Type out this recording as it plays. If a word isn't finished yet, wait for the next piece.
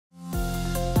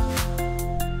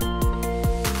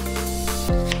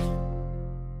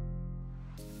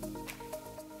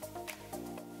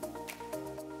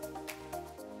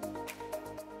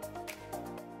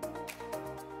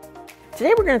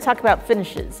Today we're going to talk about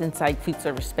finishes inside food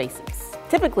service spaces.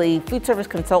 Typically, food service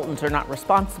consultants are not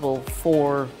responsible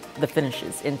for the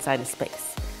finishes inside a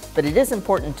space, but it is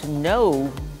important to know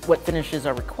what finishes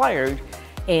are required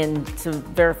and to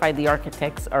verify the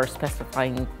architects are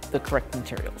specifying the correct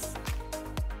materials.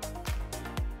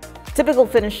 Typical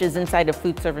finishes inside a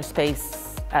food service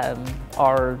space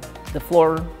are the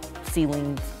floor,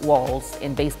 ceilings, walls,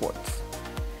 and baseboards.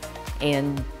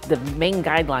 And the main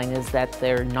guideline is that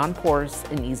they're non-porous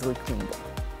and easily cleanable.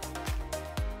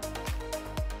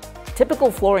 Typical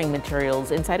flooring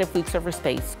materials inside a food service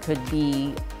space could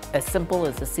be as simple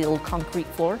as a sealed concrete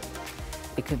floor.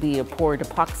 It could be a poured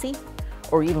epoxy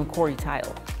or even quarry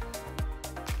tile.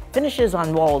 Finishes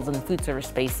on walls in food service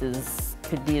spaces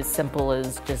could be as simple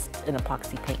as just an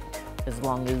epoxy paint, as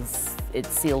long as it's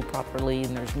sealed properly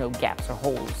and there's no gaps or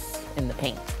holes in the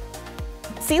paint.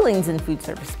 Ceilings in food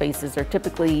service spaces are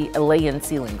typically a lay-in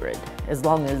ceiling grid. As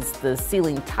long as the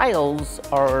ceiling tiles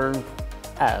are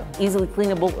easily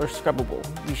cleanable or scrubbable,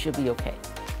 you should be okay.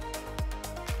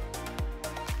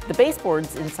 The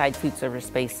baseboards inside food service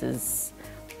spaces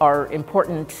are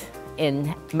important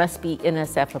and must be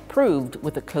NSF approved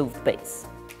with a cove base.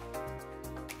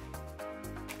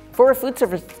 For a food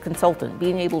service consultant,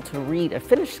 being able to read a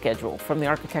finish schedule from the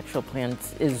architectural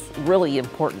plans is really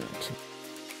important.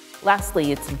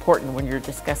 Lastly, it's important when you're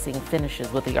discussing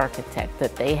finishes with the architect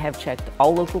that they have checked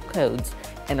all local codes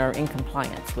and are in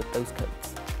compliance with those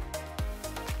codes.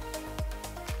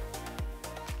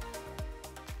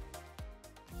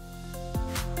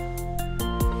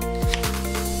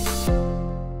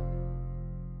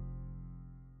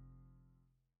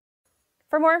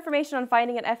 For more information on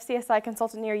finding an FCSI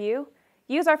consultant near you,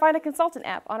 use our Find a Consultant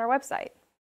app on our website.